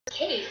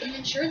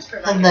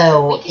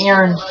Hello,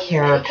 Aaron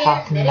here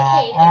talking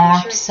about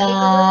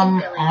autism.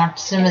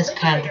 Autism is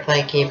kind of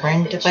like a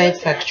brain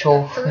device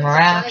sexual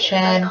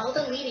interaction.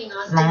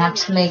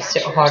 Autism makes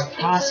it hard to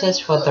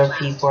process what other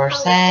people are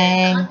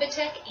saying.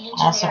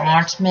 Also,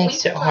 autism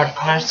makes it hard to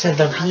process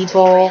other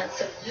people,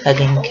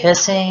 hugging,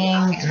 kissing.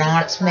 And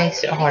autism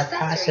makes it hard to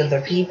process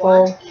other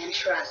people,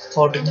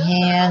 holding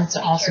hands.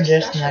 Also,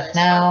 just like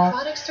now,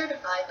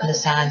 the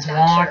signs of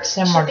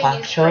autism are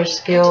lack of social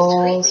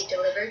skills,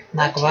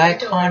 lack of eye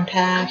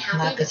contact,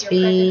 lack of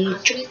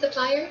speech,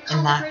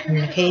 and lack of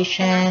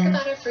communication.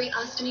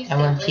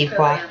 And when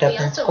people act up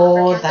in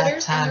school, that's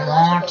a sign of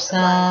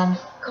autism.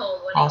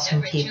 Also,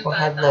 when people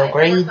have low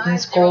grades in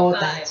school,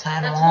 that's a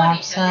sign of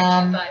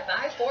autism.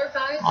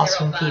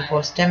 Also, when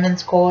people stim in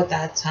school,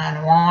 that's a sign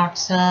of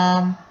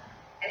autism.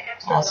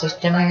 Also,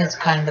 stimming is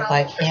kind of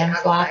like hand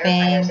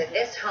flapping,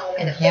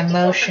 and hand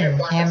motion,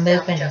 and hand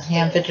movement, and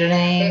hand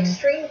fidgeting.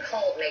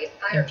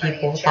 And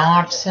people with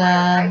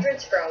autism,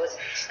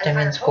 stim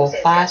in school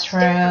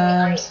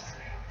classrooms,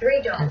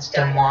 and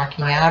stim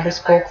walking out of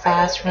school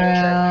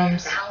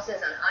classrooms.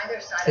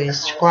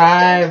 Please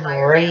subscribe,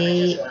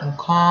 rate, and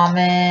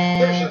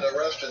comment.